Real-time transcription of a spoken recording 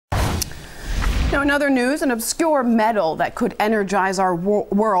Now, in other news, an obscure metal that could energize our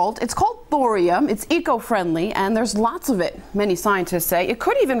world. It's called thorium. It's eco-friendly, and there's lots of it. Many scientists say it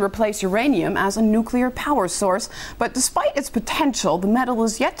could even replace uranium as a nuclear power source. But despite its potential, the metal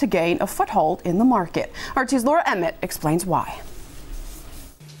is yet to gain a foothold in the market. RT's Laura Emmett explains why.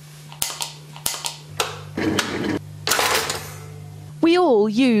 We all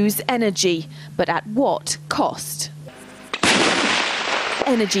use energy, but at what cost?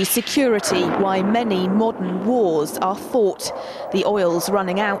 Energy security, why many modern wars are fought. The oil's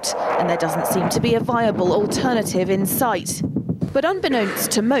running out, and there doesn't seem to be a viable alternative in sight. But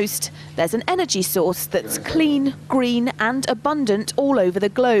unbeknownst to most, there's an energy source that's clean, green and abundant all over the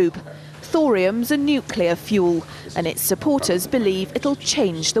globe. Thorium's a nuclear fuel, and its supporters believe it'll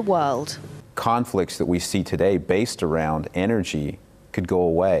change the world. Conflicts that we see today based around energy could go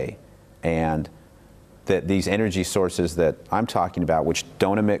away, and that these energy sources that I'm talking about, which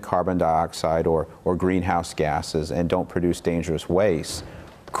don't emit carbon dioxide or greenhouse gases and don't produce dangerous waste,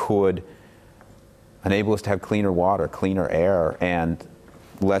 could enable us to have cleaner water, cleaner air, and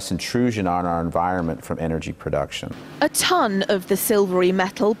less intrusion on our environment from energy production. A ton of the silvery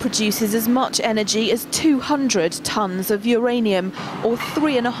metal produces as much energy as 200 tons of uranium or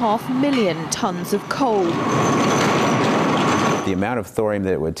 3.5 million tons of coal. The amount of thorium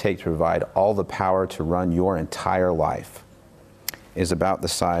that it would take to provide all the power to run your entire life is about the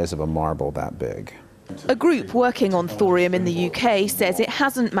size of a marble that big. A group working on thorium in the UK says it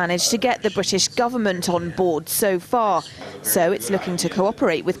hasn't managed to get the British government on board so far, so it's looking to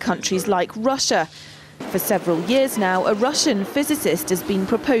cooperate with countries like Russia. For several years now, a Russian physicist has been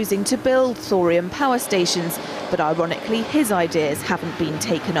proposing to build thorium power stations, but ironically his ideas haven't been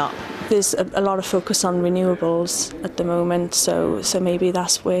taken up. There's a lot of focus on renewables at the moment, so maybe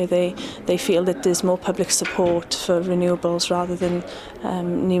that's where they feel that there's more public support for renewables rather than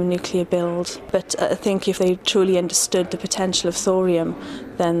new nuclear build. But I think if they truly understood the potential of thorium,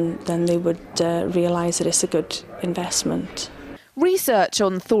 then they would realise that it's a good investment. Research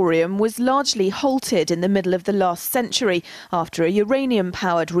on thorium was largely halted in the middle of the last century after a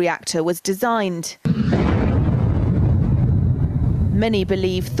uranium-powered reactor was designed. Many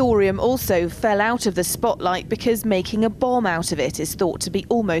believe thorium also fell out of the spotlight because making a bomb out of it is thought to be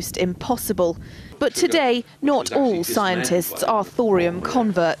almost impossible. But today, not all scientists are thorium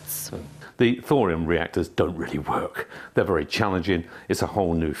converts. The thorium reactors don't really work. They're very challenging. It's a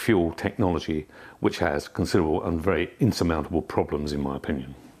whole new fuel technology which has considerable and very insurmountable problems, in my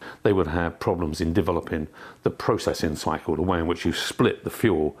opinion. They would have problems in developing the processing cycle, the way in which you split the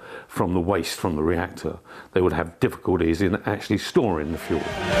fuel from the waste from the reactor. They would have difficulties in actually storing the fuel.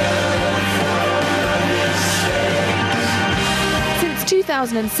 Since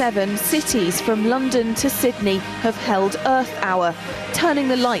 2007, cities from London to Sydney have held Earth Hour, turning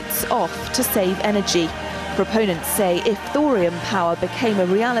the lights off to save energy. Proponents say if thorium power became a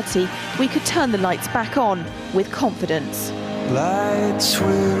reality, we could turn the lights back on with confidence. Lights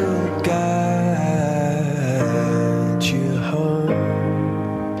will guide you home.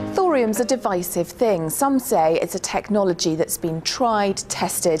 Thorium's a divisive thing. Some say it's a technology that's been tried,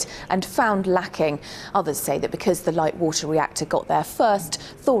 tested and found lacking. Others say that because the light water reactor got there first,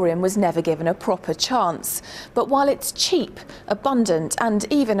 thorium was never given a proper chance. But while it's cheap, abundant and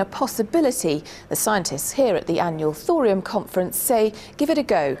even a possibility, the scientists here at the annual Thorium Conference say give it a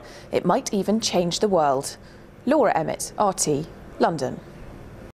go. It might even change the world. Laura Emmett, RT, London.